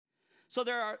So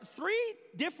there are three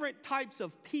different types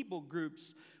of people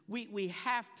groups we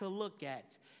have to look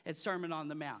at Sermon on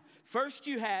the Mount. First,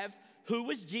 you have, who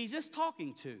was Jesus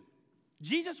talking to?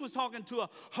 Jesus was talking to a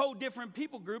whole different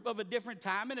people group of a different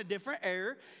time and a different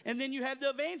era. And then you have the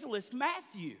evangelist,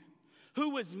 Matthew. Who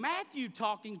was Matthew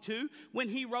talking to when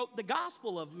he wrote the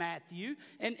Gospel of Matthew?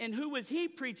 And who was he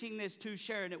preaching this to,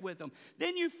 sharing it with them?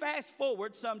 Then you fast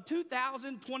forward some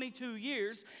 2,022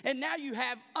 years, and now you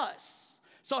have us.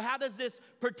 So how does this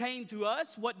pertain to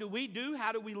us? What do we do?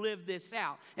 How do we live this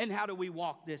out? And how do we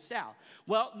walk this out?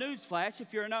 Well, newsflash,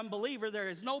 if you're an unbeliever, there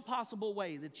is no possible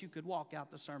way that you could walk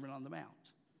out the Sermon on the Mount.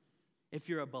 If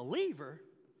you're a believer,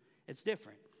 it's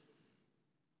different.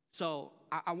 So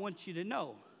I want you to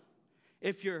know,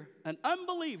 if you're an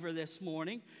unbeliever this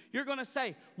morning, you're going to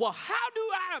say, well, how do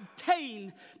I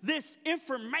obtain this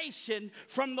information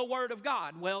from the Word of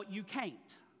God? Well, you can't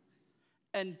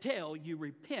until you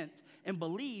repent and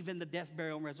believe in the death,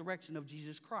 burial, and resurrection of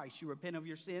Jesus Christ. You repent of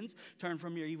your sins, turn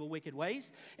from your evil, wicked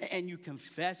ways, and you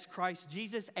confess Christ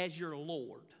Jesus as your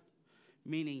Lord,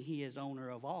 meaning He is owner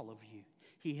of all of you.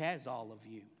 He has all of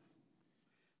you.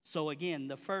 So again,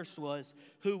 the first was,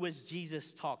 who was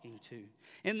Jesus talking to?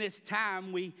 In this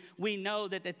time, we know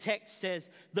that the text says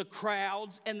the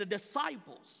crowds and the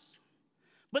disciples.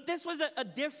 But this was a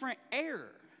different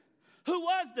era. Who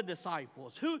was the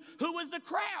disciples? Who was the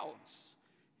crowds?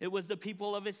 It was the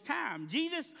people of his time.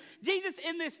 Jesus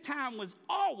in this time was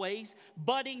always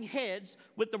butting heads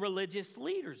with the religious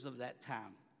leaders of that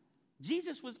time.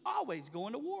 Jesus was always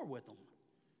going to war with them.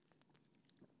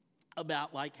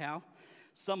 About like how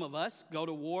some of us go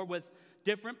to war with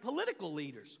different political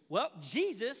leaders. Well,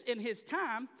 Jesus in his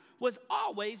time was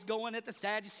always going at the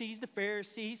Sadducees, the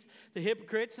Pharisees, the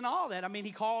hypocrites, and all that. I mean,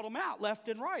 he called them out left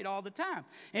and right all the time.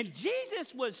 And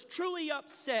Jesus was truly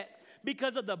upset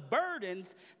because of the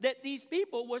burdens that these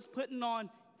people was putting on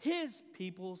his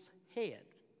people's head.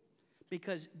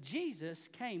 Because Jesus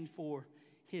came for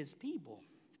his people.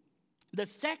 The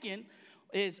second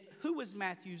is, who was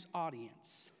Matthew's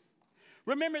audience?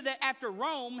 Remember that after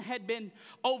Rome had been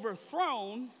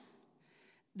overthrown,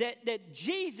 that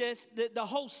Jesus, the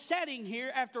whole setting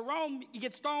here, after Rome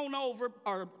gets thrown over,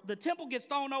 or the temple gets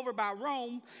thrown over by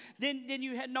Rome, then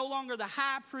you had no longer the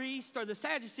high priest or the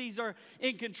Sadducees are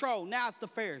in control. Now it's the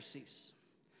Pharisees.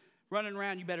 Running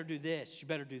around, you better do this, you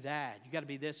better do that. You got to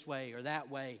be this way or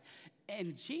that way.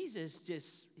 And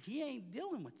Jesus he ain't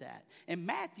dealing with that. And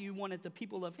Matthew wanted the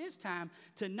people of his time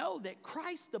to know that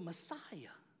Christ the Messiah,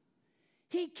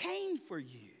 he came for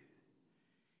you.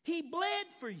 He bled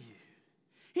for you.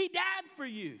 He died for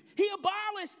you. He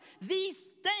abolished these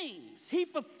things. He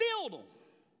fulfilled them.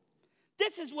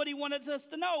 This is what he wanted us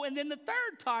to know. And then the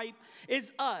third type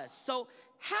is us. So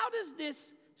how does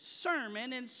this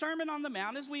sermon and Sermon on the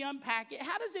Mount, as we unpack it,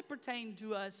 how does it pertain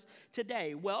to us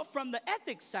today? Well, from the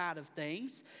ethics side of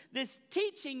things, this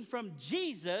teaching from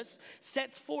Jesus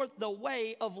sets forth the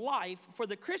way of life for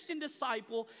the Christian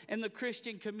disciple and the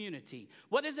Christian community.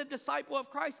 What is a disciple of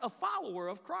Christ? A follower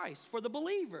of Christ for the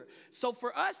believer. So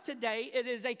for us today, it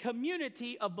is a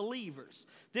community of believers.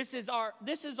 This is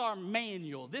our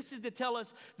manual. This is to tell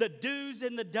us the do's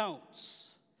and the don'ts.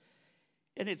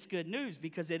 And it's good news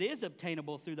because it is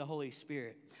obtainable through the Holy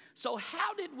Spirit. So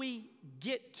how did we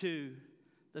get to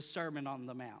the Sermon on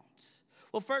the Mount?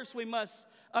 Well, first we must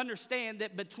understand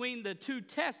that between the two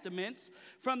testaments,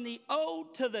 from the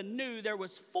Old to the New, there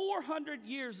was 400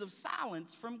 years of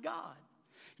silence from God.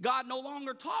 God no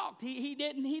longer talked. He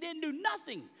didn't do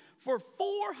nothing for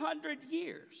 400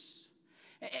 years.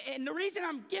 And the reason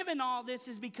I'm giving all this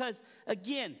is because,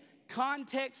 again,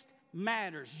 context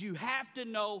matters. You have to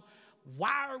know,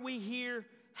 why are we here?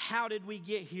 How did we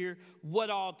get here? What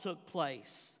all took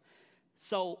place?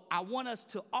 So I want us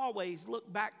to always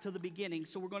look back to the beginning.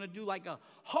 So we're going to do like a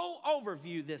whole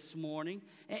overview this morning.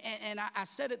 And I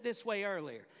said it this way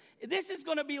earlier. This is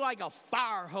going to be like a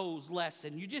fire hose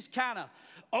lesson. You just kind of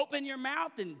open your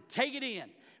mouth and take it in.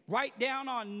 Write down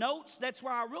on notes. That's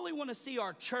where I really want to see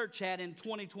our church at in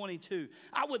 2022.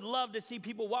 I would love to see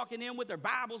people walking in with their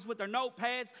Bibles, with their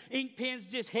notepads, ink pens,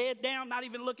 just head down, not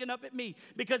even looking up at me.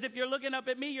 Because if you're looking up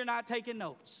at me, you're not taking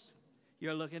notes.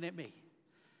 You're looking at me.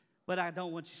 But I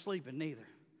don't want you sleeping neither.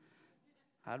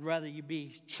 I'd rather you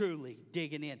be truly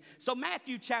digging in. So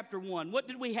Matthew chapter 1, what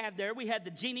did we have there? We had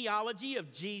the genealogy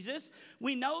of Jesus.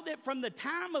 We know that from the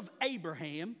time of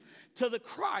Abraham to the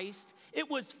Christ, It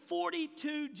was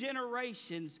 42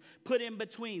 generations put in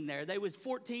between there. They was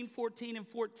 14, 14, and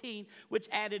 14, which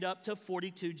added up to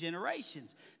 42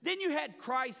 generations. Then you had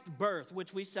Christ's birth,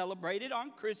 which we celebrated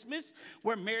on Christmas,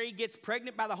 where Mary gets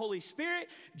pregnant by the Holy Spirit.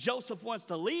 Joseph wants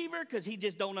to leave her because he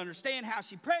just don't understand how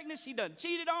she's pregnant. She done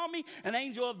cheated on me. An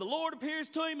angel of the Lord appears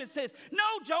to him and says,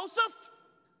 "No, Joseph.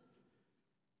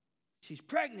 She's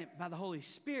pregnant by the Holy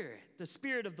Spirit, the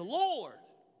Spirit of the Lord."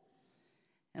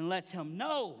 And lets him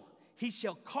know he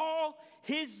shall call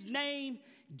his name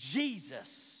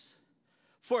Jesus,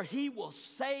 for he will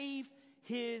save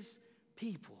his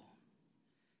people.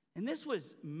 And this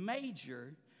was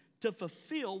major to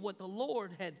fulfill what the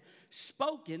Lord had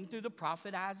spoken through the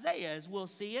prophet Isaiah. As we'll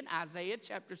see in Isaiah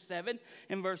chapter 7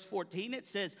 and verse 14, it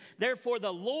says, "Therefore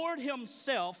the Lord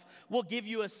himself will give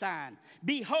you a sign.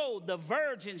 Behold, the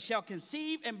virgin shall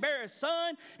conceive and bear a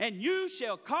son, and you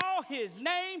shall call his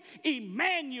name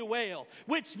Emmanuel,"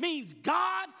 which means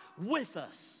God with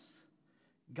us.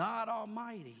 God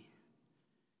Almighty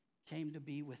came to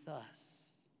be with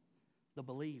us, the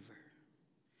believer.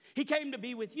 He came to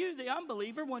be with you, the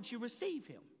unbeliever, once you receive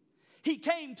him. He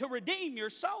came to redeem your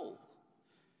soul.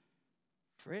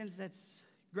 Friends, that's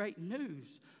great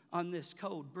news on this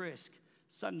cold, brisk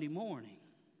Sunday morning.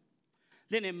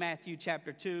 Then in Matthew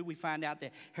chapter 2, we find out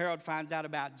that Herod finds out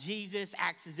about Jesus,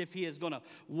 acts as if he is going to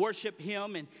worship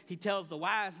him, and he tells the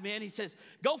wise men, he says,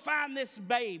 "Go find this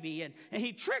baby," and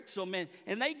he tricks them,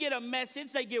 and they get a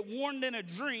message, they get warned in a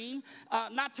dream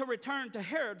not to return to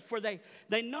Herod, for they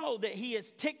know that he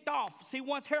is ticked off. See,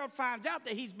 once Herod finds out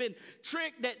that he's been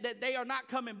tricked, that they are not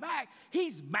coming back,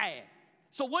 he's mad.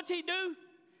 So what's he do?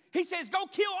 He says, "Go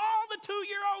kill all the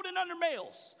 2-year-old and under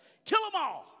males. Kill them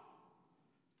all.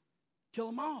 Kill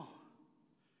them all.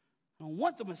 I don't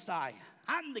want the Messiah.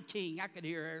 I'm the king." I could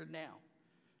hear her now.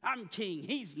 "I'm king.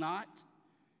 He's not.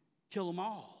 Kill them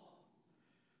all."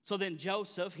 So then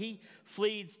Joseph, he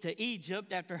flees to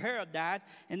Egypt after Herod died,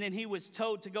 and then he was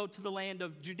told to go to the land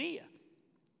of Judea.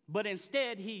 But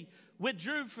instead, he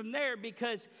withdrew from there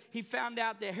because he found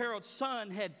out that Herod's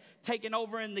son had taken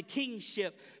over in the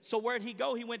kingship. So where'd he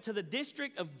go? He went to the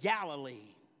district of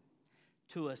Galilee,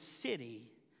 to a city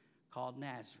called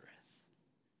Nazareth.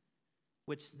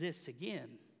 Which this,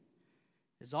 again,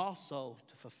 is also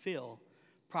to fulfill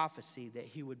prophecy that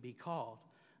he would be called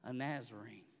a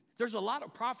Nazarene. There's a lot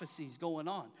of prophecies going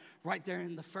on right there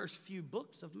in the first few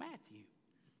books of Matthew.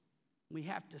 We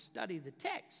have to study the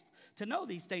text to know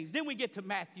these things. Then we get to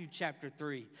Matthew chapter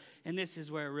 3, and this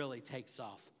is where it really takes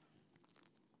off.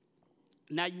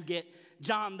 Now you get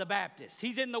John the Baptist.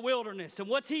 He's in the wilderness, and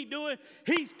what's he doing?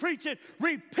 He's preaching,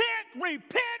 "Repent,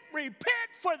 repent, repent,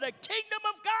 for the kingdom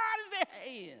of God is at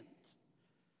hand."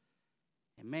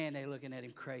 And man, they're looking at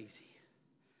him crazy.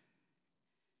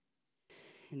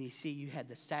 And you see, you had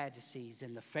the Sadducees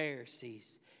and the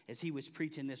Pharisees. As he was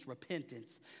preaching this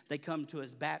repentance, they come to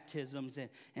his baptisms,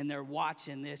 and they're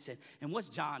watching this. And what's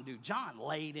John do? John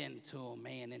laid into them,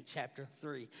 man, in chapter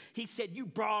 3. He said, "You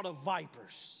brood of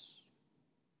vipers.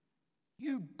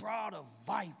 You brood of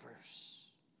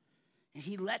vipers." And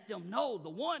he let them know the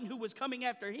one who was coming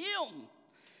after him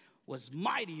was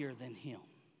mightier than him,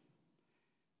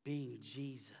 being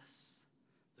Jesus,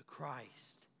 the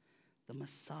Christ, the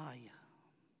Messiah.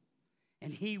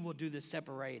 And he will do the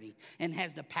separating and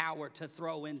has the power to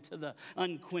throw into the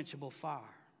unquenchable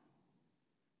fire.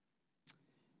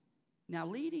 Now,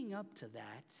 leading up to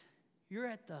that, you're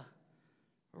at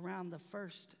around the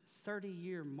first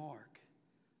 30-year mark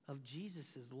of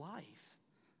Jesus' life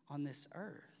on this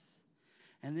earth.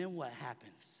 And then what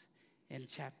happens in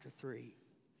chapter 3?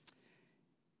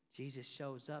 Jesus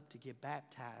shows up to get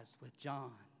baptized with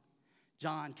John.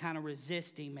 John kind of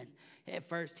resists him, and at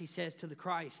first he says to the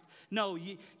Christ, "No,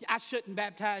 I shouldn't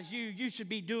baptize you. You should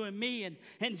be doing me." And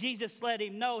Jesus let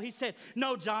him know. He said,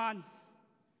 "No, John,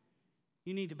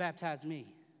 you need to baptize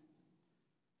me.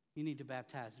 You need to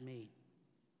baptize me."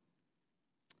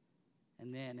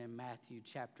 And then in Matthew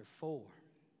chapter 4,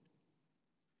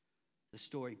 the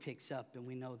story picks up, and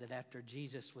we know that after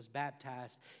Jesus was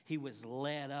baptized, he was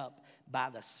led up by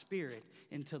the Spirit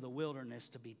into the wilderness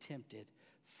to be tempted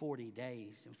 40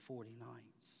 days and 40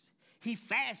 nights. He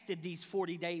fasted these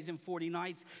 40 days and 40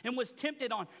 nights and was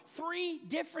tempted on 3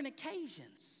 different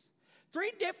occasions.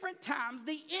 3 different times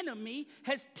the enemy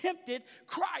has tempted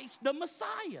Christ, the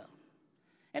Messiah.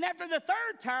 And after the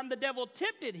 3rd time the devil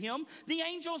tempted him, the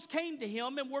angels came to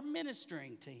him and were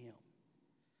ministering to him.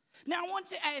 Now I want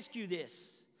to ask you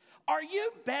this. Are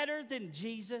you better than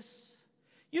Jesus?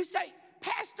 You say,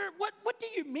 Pastor, what do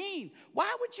you mean?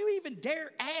 Why would you even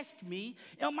dare ask me,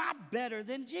 am I better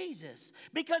than Jesus?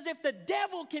 Because if the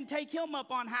devil can take him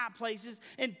up on high places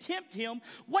and tempt him,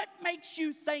 what makes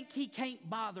you think he can't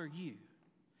bother you?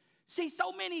 See,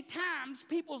 so many times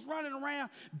people's running around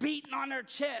beating on their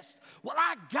chest. Well,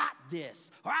 I got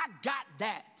this or I got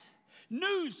that.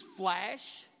 News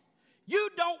flash, you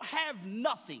don't have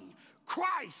nothing.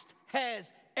 Christ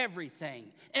has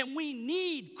everything. And we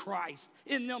need Christ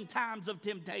in them times of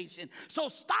temptation. So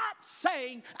stop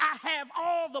saying, I have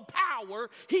all the power,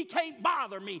 he can't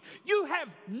bother me. You have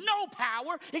no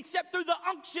power except through the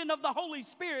unction of the Holy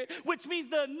Spirit, which means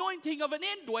the anointing of an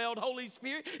indwelled Holy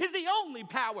Spirit is the only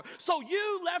power. So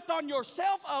you left on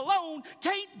yourself alone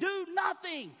can't do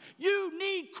nothing. You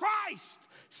need Christ.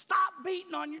 Stop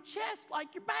beating on your chest like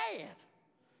you're bad.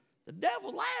 The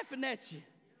devil laughing at you.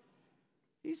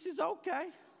 He says, okay.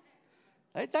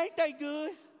 They think they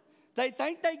good. They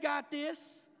think they got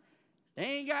this. They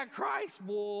ain't got Christ.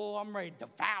 Boy, I'm ready to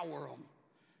devour them.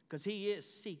 Because he is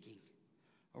seeking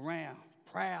around,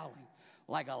 prowling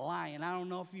like a lion. I don't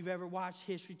know if you've ever watched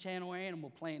History Channel or Animal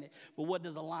Planet, but what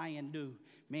does a lion do?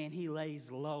 Man, he lays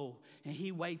low, and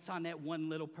he waits on that one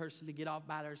little person to get off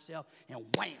by themselves, and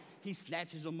wham, he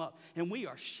snatches them up. And we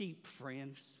are sheep,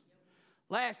 friends.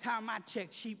 Last time I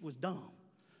checked, sheep was dumb,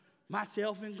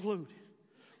 myself included.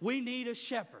 We need a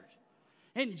shepherd,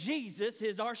 and Jesus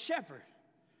is our shepherd,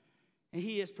 and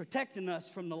he is protecting us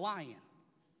from the lion.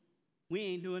 We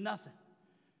ain't doing nothing.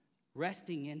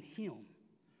 Resting in him,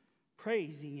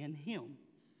 praising in him.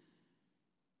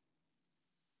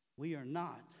 We are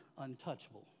not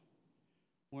untouchable.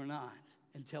 We're not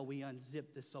until we unzip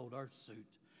this old earth suit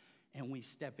and we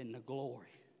step into glory.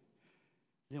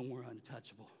 Then we're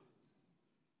untouchable.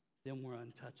 Then we're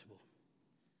untouchable.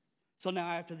 So now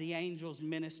after the angels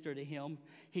minister to him,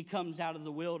 he comes out of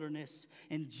the wilderness,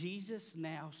 and Jesus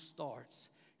now starts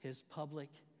his public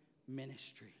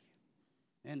ministry.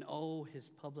 And oh, his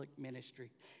public ministry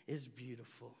is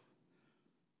beautiful.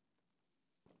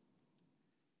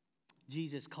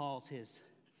 Jesus calls his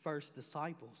first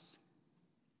disciples,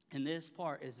 and this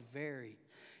part is very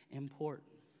important.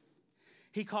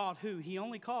 He called who? He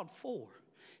only called 4.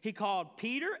 He called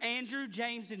Peter, Andrew,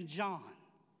 James, and John.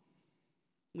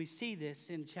 We see this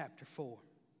in chapter 4.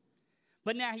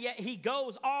 But now he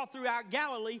goes all throughout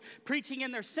Galilee, preaching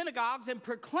in their synagogues and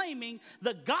proclaiming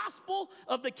the gospel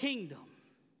of the kingdom.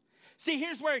 See,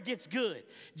 here's where it gets good.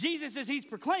 Jesus, as he's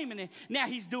proclaiming it, now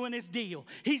he's doing this deal.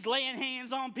 He's laying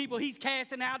hands on people. He's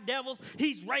casting out devils.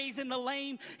 He's raising the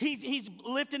lame. He's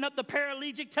lifting up the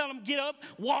paralytic, telling them, get up,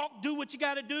 walk, do what you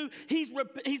got to do. He's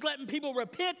letting people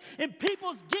repent, and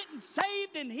people's getting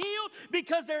saved and healed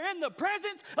because they're in the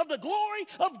presence of the glory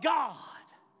of God.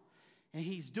 And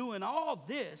he's doing all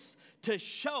this to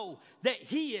show that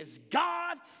he is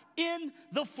God in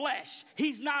the flesh.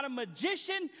 He's not a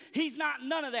magician. He's not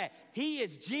none of that. He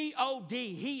is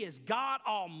G-O-D. He is God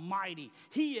Almighty.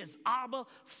 He is Abba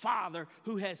Father,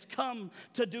 who has come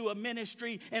to do a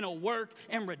ministry and a work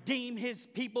and redeem his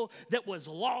people that was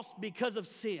lost because of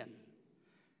sin.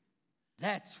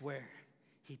 That's where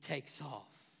he takes off.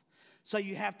 So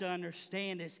you have to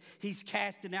understand this. He's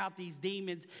casting out these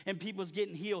demons and people's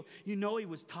getting healed. You know he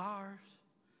was tired.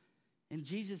 And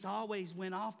Jesus always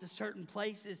went off to certain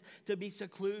places to be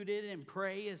secluded and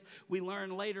pray, as we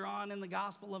learn later on in the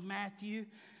Gospel of Matthew.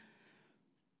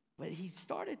 But he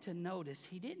started to notice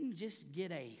he didn't just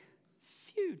get a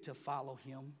few to follow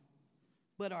him,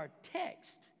 but our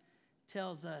text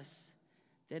tells us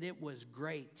that it was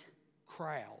great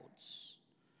crowds.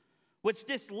 Which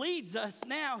this leads us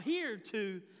now here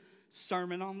to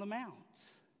Sermon on the Mount.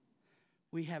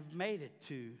 We have made it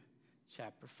to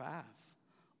chapter 5.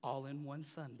 All in one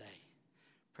Sunday.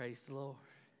 Praise the Lord.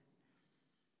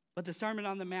 But the Sermon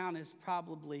on the Mount is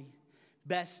probably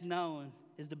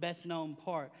the best known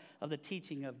part of the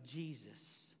teaching of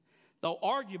Jesus. Though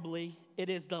arguably it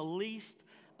is the least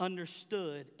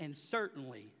understood, and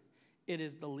certainly it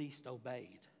is the least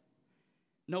obeyed.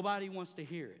 Nobody wants to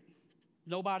hear it.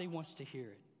 Nobody wants to hear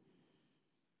it.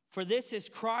 For this is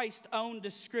Christ's own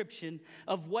description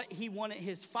of what he wanted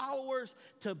his followers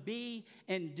to be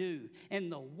and do. And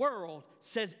the world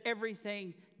says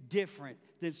everything different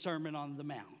than Sermon on the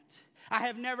Mount. I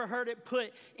have never heard it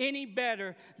put any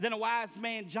better than a wise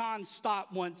man, John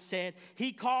Stott, once said.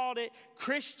 He called it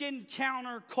Christian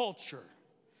counterculture.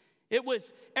 It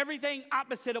was everything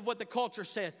opposite of what the culture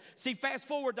says. See, fast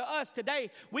forward to us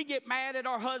today, we get mad at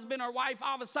our husband or wife.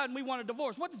 All of a sudden, we want a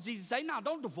divorce. What does Jesus say? No,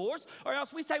 don't divorce. Or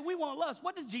else we say we want lust.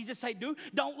 What does Jesus say?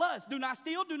 Don't lust. Do not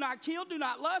steal. Do not kill. Do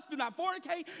not lust. Do not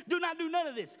fornicate. Do not do none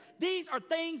of this. These are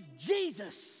things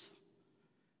Jesus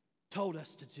told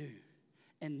us to do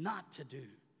and not to do.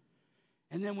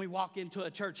 And then we walk into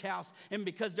a church house, and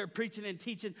because they're preaching and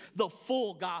teaching the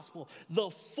full gospel, the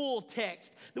full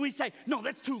text, then we say, no,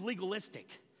 that's too legalistic.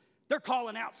 They're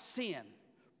calling out sin.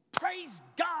 Praise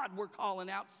God, we're calling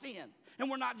out sin. And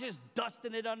we're not just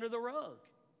dusting it under the rug.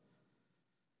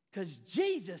 Because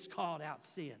Jesus called out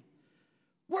sin.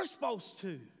 We're supposed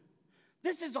to.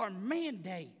 This is our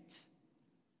mandate.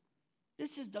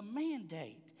 This is the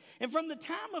mandate. And from the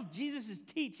time of Jesus'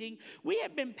 teaching, we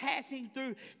have been passing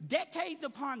through decades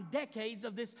upon decades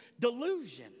of this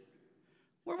delusion.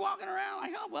 We're walking around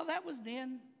like, oh, well, that was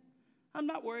then. I'm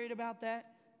not worried about that.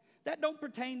 That don't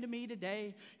pertain to me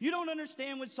today. You don't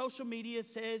understand what social media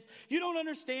says. You don't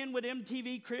understand what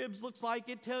MTV Cribs looks like.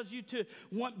 It tells you to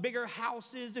want bigger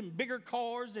houses and bigger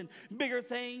cars and bigger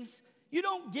things. You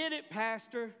don't get it,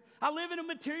 Pastor. I live in a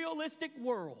materialistic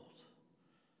world.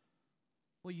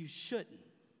 Well, you shouldn't.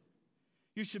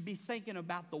 You should be thinking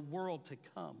about the world to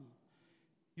come,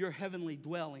 your heavenly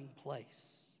dwelling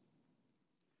place.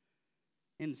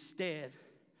 Instead,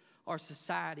 our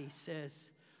society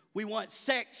says, we want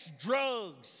sex,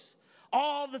 drugs,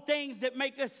 all the things that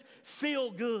make us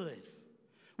feel good.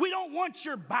 We don't want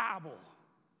your Bible.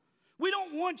 We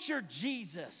don't want your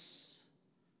Jesus.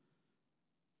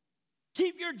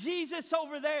 Keep your Jesus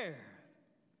over there.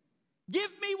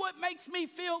 Give me what makes me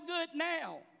feel good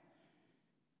now.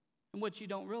 And what you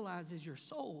don't realize is your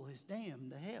soul is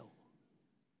damned to hell.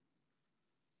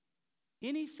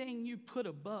 Anything you put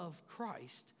above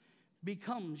Christ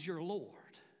becomes your Lord.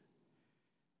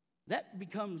 That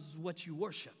becomes what you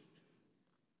worship.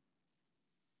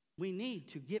 We need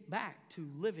to get back to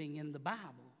living in the Bible.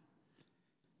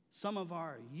 Some of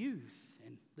our youth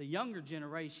and the younger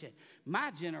generation,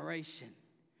 my generation,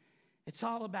 it's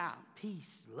all about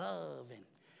peace, love, and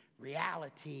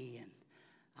reality, and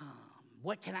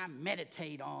what can I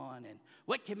meditate on, and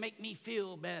what can make me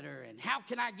feel better, and how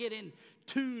can I get in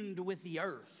tuned with the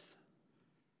earth.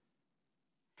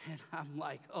 And I'm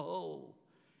like, oh,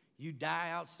 you die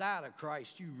outside of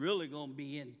Christ, you really going to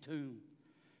be in tune.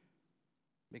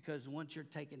 Because once you're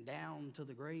taken down to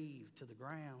the grave, to the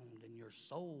ground, and your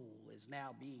soul is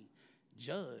now being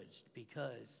judged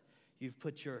because you've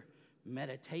put your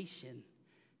meditation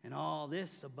and all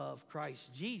this above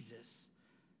Christ Jesus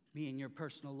being your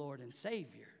personal Lord and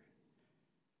Savior,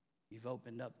 you've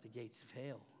opened up the gates of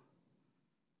hell.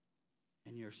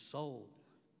 And your soul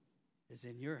is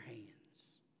in your hands.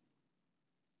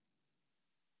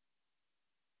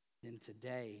 Then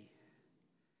today,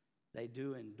 they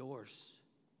do endorse,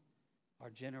 our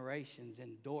generations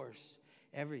endorse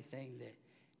everything that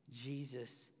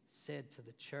Jesus said to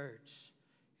the church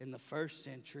in the first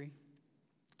century.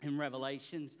 In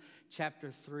Revelations chapter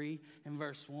 3 and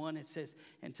verse 1, it says,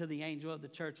 and to the angel of the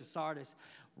church of Sardis,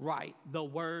 write the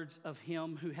words of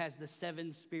him who has the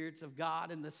 7 spirits of God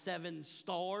and the 7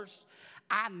 stars.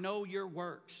 I know your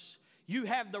works. You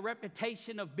have the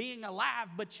reputation of being alive,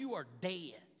 but you are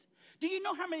dead. Do you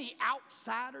know how many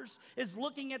outsiders is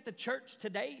looking at the church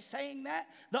today saying that?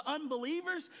 The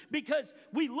unbelievers? Because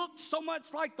we look so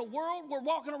much like the world. We're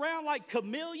walking around like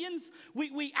chameleons.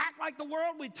 We act like the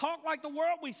world. We talk like the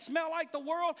world. We smell like the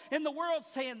world. And the world's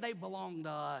saying they belong to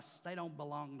us. They don't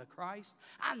belong to Christ.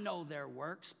 I know their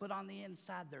works, but on the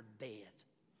inside, they're dead.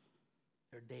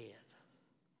 They're dead.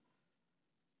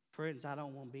 Friends, I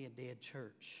don't want to be a dead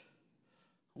church.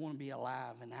 I want to be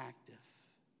alive and active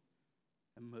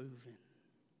and moving.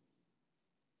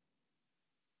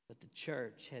 But the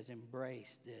church has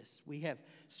embraced this. We have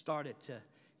started to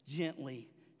gently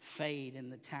fade in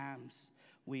the times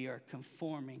we are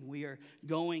conforming. We are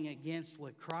going against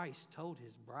what Christ told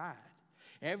his bride.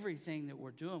 Everything that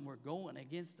we're doing, we're going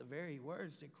against the very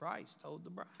words that Christ told the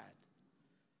bride.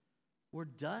 We're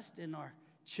dusting our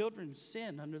children's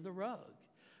sin under the rug.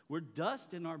 We're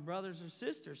dusting our brothers or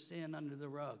sisters' sin under the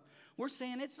rug. We're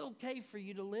saying it's okay for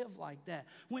you to live like that.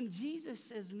 When Jesus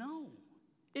says no,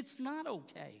 it's not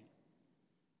okay.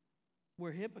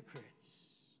 We're hypocrites.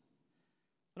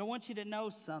 But I want you to know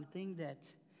something, that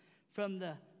from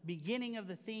the beginning of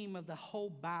the theme of the whole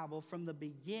Bible, from the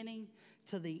beginning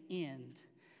to the end,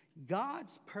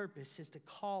 God's purpose is to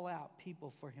call out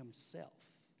people for himself.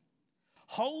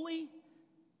 Holy,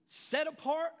 set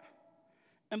apart,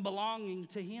 and belonging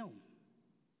to him.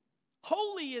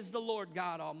 Holy is the Lord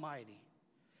God Almighty.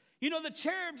 You know, the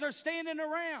cherubs are standing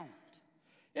around.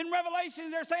 In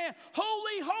Revelation, they're saying,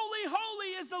 holy, holy, holy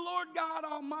is the Lord God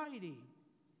Almighty.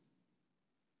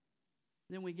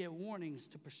 Then we get warnings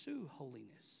to pursue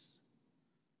holiness,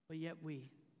 but yet we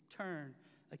turn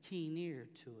a keen ear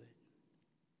to it.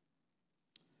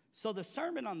 So the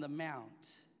Sermon on the Mount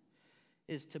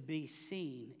is to be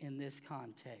seen in this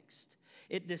context.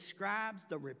 It describes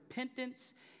the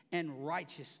repentance and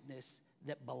righteousness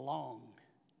that belong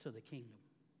to the kingdom.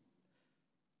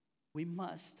 We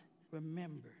must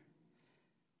remember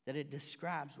that it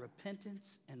describes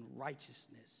repentance and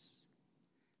righteousness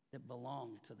that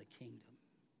belong to the kingdom.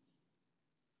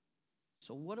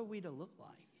 So what are we to look like?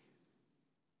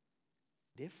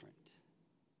 Different.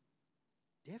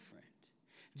 Different.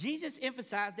 Jesus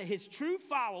emphasized that his true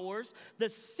followers, the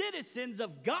citizens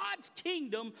of God's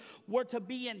kingdom, were to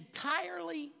be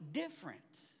entirely different.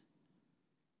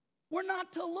 We're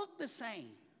not to look the same.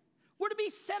 We're to be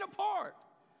set apart.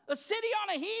 A city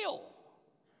on a hill.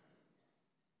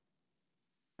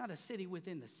 Not a city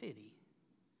within the city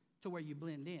to where you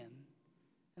blend in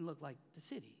and look like the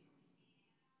city.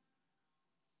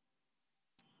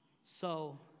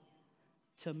 So,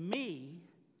 to me,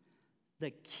 the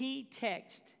key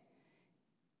text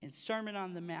in Sermon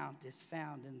on the Mount is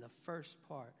found in the first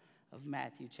part of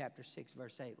Matthew chapter 6,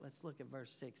 verse 8. Let's look at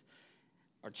verse 6,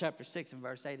 or chapter 6 and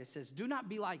verse 8. It says, "Do not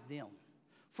be like them,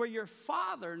 for your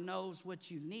Father knows what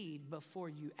you need before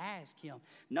you ask him."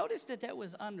 Notice that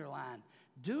was underlined.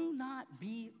 Do not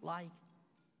be like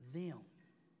them.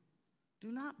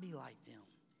 Do not be like them.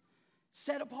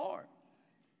 Set apart.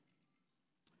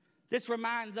 This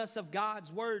reminds us of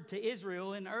God's word to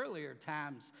Israel in earlier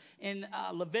times. In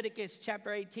Leviticus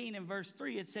chapter 18 and verse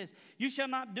 3, it says, "You shall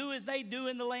not do as they do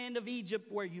in the land of Egypt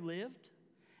where you lived,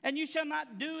 and you shall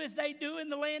not do as they do in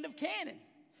the land of Canaan,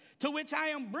 to which I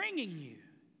am bringing you.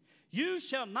 You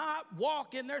shall not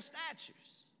walk in their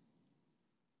statutes."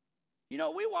 You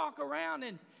know, we walk around,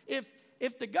 and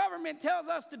if the government tells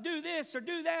us to do this or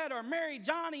do that, or marry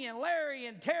Johnny and Larry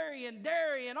and Terry and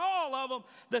Derry and all of them,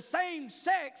 the same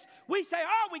sex, we say,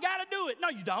 "Oh, we got to do it." No,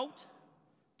 you don't.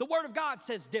 The Word of God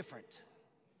says different.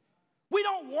 We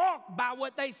don't walk by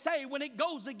what they say when it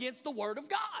goes against the Word of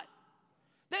God.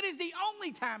 That is the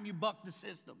only time you buck the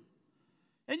system.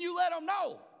 And you let them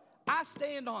know, I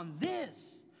stand on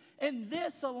this and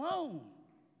this alone.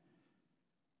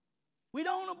 We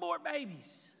don't abort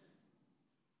babies.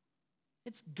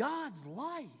 It's God's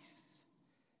life.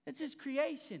 It's his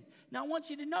creation. Now, I want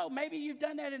you to know, maybe you've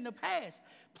done that in the past.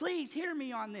 Please hear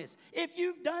me on this. If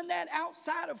you've done that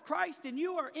outside of Christ and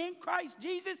you are in Christ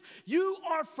Jesus, you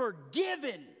are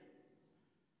forgiven.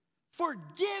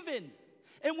 Forgiven.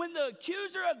 And when the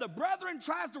accuser of the brethren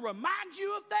tries to remind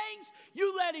you of things,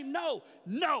 you let him know,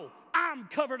 "No, I'm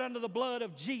covered under the blood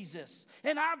of Jesus,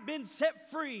 and I've been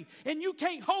set free, and you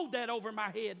can't hold that over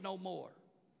my head no more."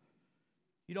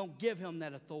 You don't give him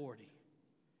that authority,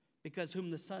 because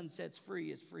whom the Son sets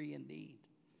free is free indeed.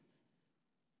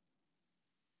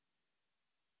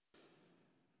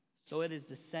 So it is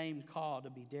the same call to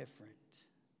be different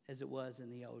as it was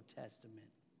in the Old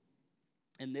Testament.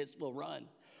 And this will run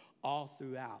all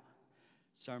throughout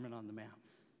Sermon on the Mount.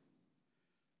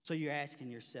 So you're asking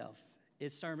yourself,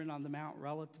 is Sermon on the Mount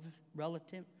relevant?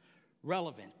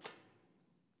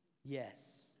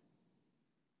 Yes.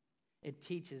 It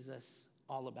teaches us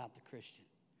all about the Christian,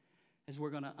 as we're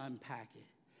going to unpack it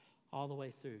all the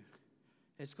way through.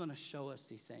 It's going to show us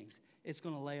these things. It's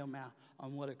going to lay them out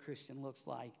on what a Christian looks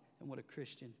like and what a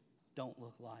Christian don't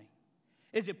look like.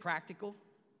 Is it practical?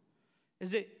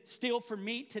 Is it still for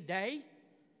me today?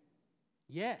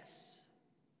 Yes,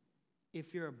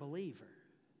 if you're a believer.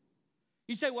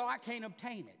 You say, "Well, I can't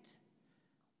obtain it."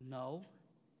 No,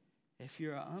 if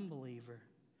you're an unbeliever,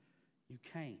 you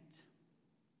can't.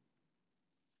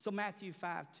 So Matthew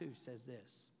 5:2 says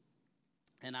this,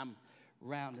 and I'm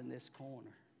rounding this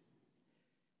corner.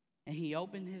 "And he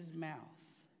opened his mouth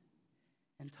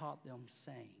and taught them,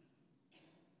 saying,"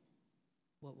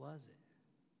 what was it?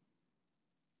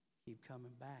 Keep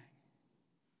coming back.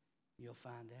 You'll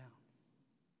find out.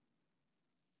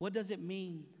 What does it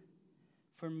mean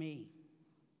for me?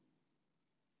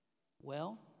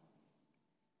 Well,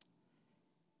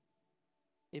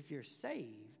 if you're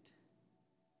saved,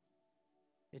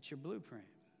 it's your blueprint.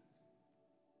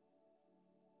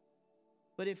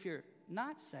 But if you're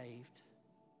not saved,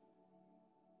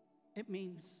 it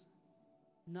means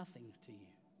nothing to you.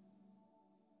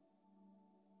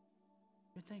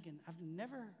 You're thinking, "I've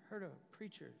never heard a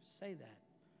preacher say that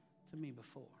to me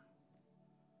before."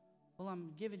 Well,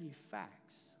 I'm giving you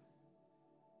facts.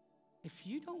 If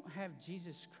you don't have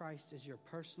Jesus Christ as your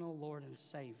personal Lord and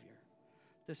Savior,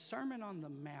 the Sermon on the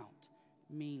Mount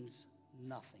means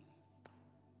nothing.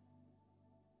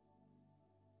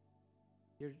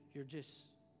 You're just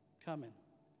coming,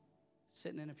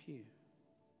 sitting in a pew,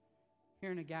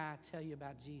 hearing a guy tell you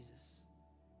about Jesus.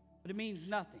 But it means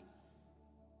nothing.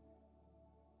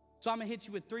 So I'm going to hit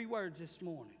you with 3 words this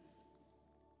morning.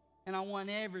 And I want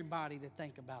everybody to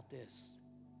think about this.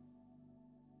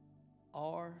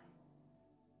 Are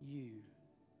you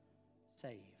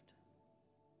saved?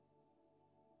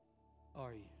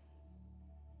 Are you?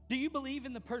 Do you believe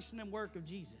in the person and work of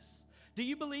Jesus? Do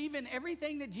you believe in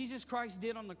everything that Jesus Christ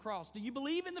did on the cross? Do you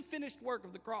believe in the finished work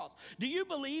of the cross? Do you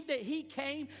believe that he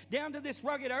came down to this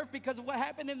rugged earth because of what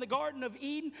happened in the Garden of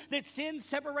Eden, that sin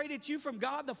separated you from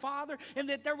God the Father, and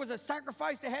that there was a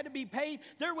sacrifice that had to be paid?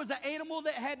 There was an animal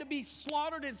that had to be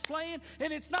slaughtered and slain,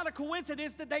 and it's not a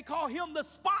coincidence that they call him the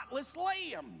spotless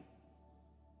lamb,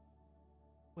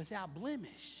 without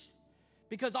blemish.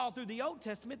 Because all through the Old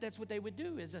Testament, that's what they would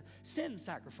do, is a sin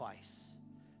sacrifice.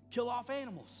 Kill off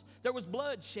animals. There was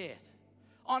blood shed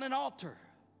on an altar.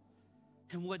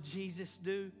 And what Jesus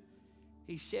do?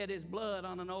 He shed his blood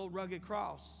on an old rugged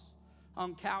cross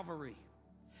on Calvary.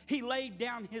 He laid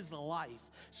down his life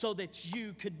so that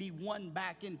you could be won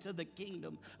back into the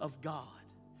kingdom of God.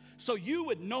 So you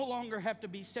would no longer have to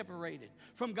be separated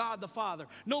from God the Father.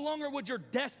 No longer would your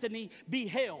destiny be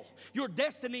hell. Your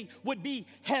destiny would be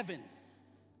heaven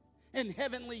and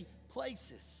heavenly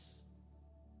places.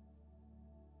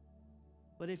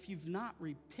 But if you've not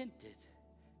repented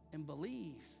and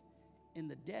believe in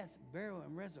the death, burial,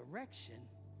 and resurrection,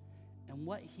 and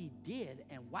what he did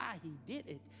and why he did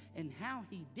it and how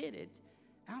he did it,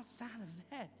 outside of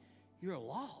that, you're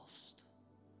lost.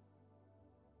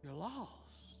 You're lost.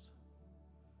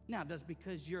 Now, does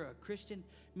because you're a Christian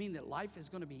mean that life is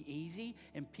going to be easy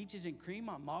and peaches and cream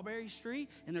on Mulberry Street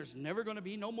and there's never going to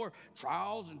be no more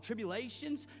trials and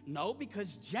tribulations? No,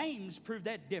 because James proved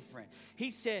that different. He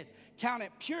said, count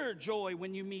it pure joy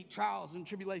when you meet trials and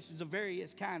tribulations of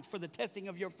various kinds, for the testing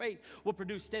of your faith will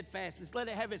produce steadfastness. Let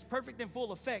it have its perfect and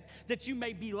full effect, that you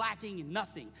may be lacking in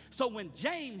nothing. So when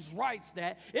James writes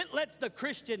that, it lets the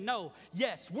Christian know,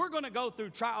 yes, we're going to go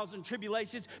through trials and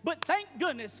tribulations, but thank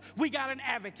goodness we got an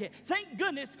advocate. Thank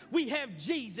goodness we have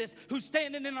Jesus who's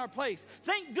standing in our place.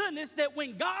 Thank goodness that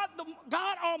when God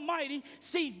Almighty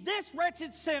sees this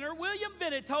wretched sinner, William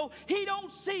Veneto, he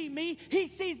don't see me. He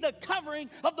sees the covering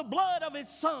of the blood of his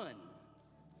Son.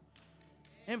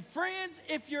 And friends,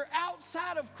 if you're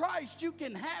outside of Christ, you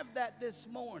can have that this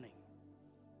morning.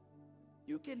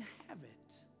 You can have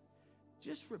it.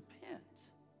 Just repent.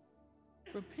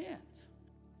 Repent.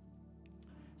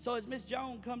 So as Miss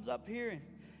Joan comes up here and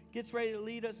gets ready to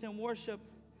lead us in worship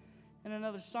in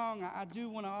another song, I do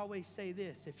want to always say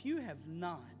this. If you have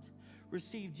not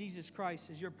received Jesus Christ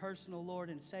as your personal Lord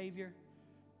and Savior,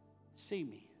 see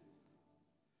me.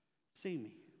 See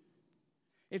me.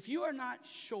 If you are not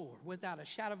sure, without a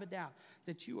shadow of a doubt,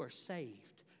 that you are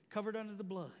saved, covered under the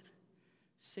blood,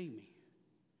 see me.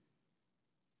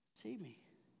 See me.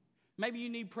 Maybe you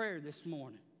need prayer this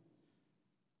morning.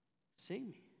 See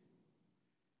me.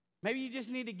 Maybe you just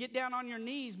need to get down on your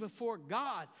knees before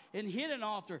God and hit an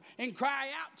altar and cry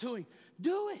out to him.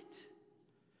 Do it.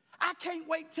 I can't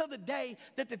wait till the day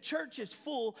that the church is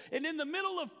full, and in the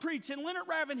middle of preaching, Leonard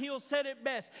Ravenhill said it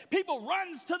best. People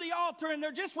runs to the altar and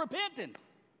they're just repenting.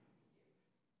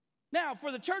 Now,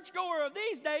 for the churchgoer of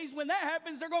these days, when that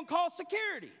happens, they're going to call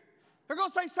security. They're going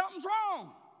to say something's wrong.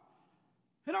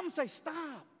 And I'm going to say,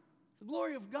 stop. The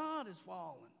glory of God is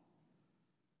fallen.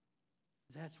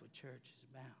 That's what church is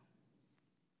about.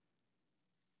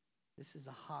 This is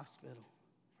a hospital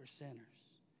for sinners.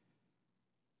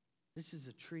 This is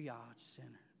a triage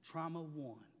center. Trauma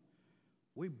 1.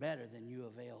 We're better than U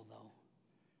of L, though,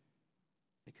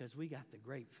 because we got the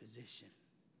great physician.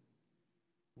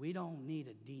 We don't need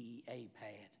a DEA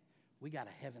pad. We got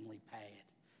a heavenly pad,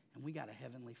 and we got a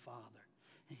heavenly Father,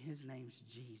 and his name's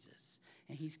Jesus,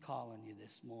 and he's calling you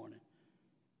this morning.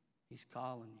 He's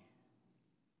calling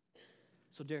you.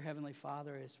 So, dear Heavenly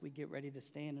Father, as we get ready to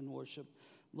stand and worship,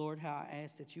 Lord, how I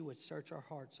ask that you would search our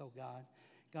hearts, oh God.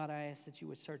 God, I ask that you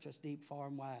would search us deep, far,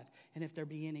 and wide. And if there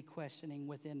be any questioning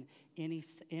within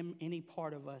any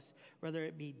part of us, whether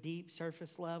it be deep,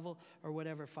 surface level, or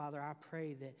whatever, Father, I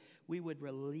pray that we would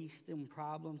release them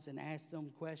problems and ask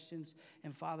them questions.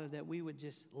 And, Father, that we would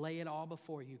just lay it all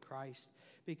before you, Christ,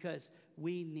 because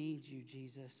we need you,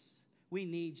 Jesus. We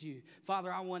need you.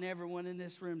 Father, I want everyone in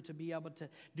this room to be able to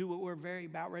do what we're very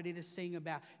about ready to sing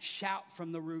about. Shout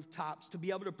from the rooftops, to be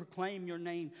able to proclaim your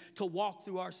name, to walk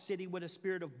through our city with a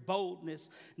spirit of boldness,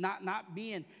 not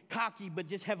being cocky, but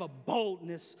just have a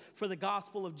boldness for the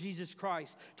gospel of Jesus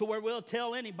Christ, to where we'll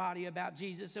tell anybody about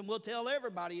Jesus and we'll tell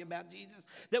everybody about Jesus,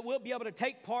 that we'll be able to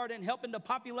take part in helping to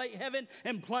populate heaven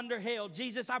and plunder hell.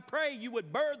 Jesus, I pray you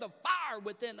would burn the fire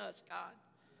within us, God.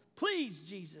 Please,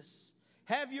 Jesus,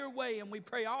 Have your way. And we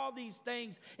pray all these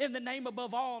things in the name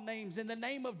above all names, in the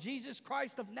name of Jesus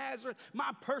Christ of Nazareth,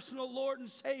 my personal Lord and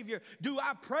Savior. Do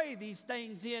I pray these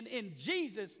things in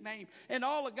Jesus' name? And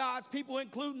all of God's people,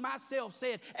 including myself,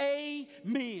 said,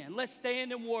 amen. Let's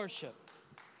stand and worship.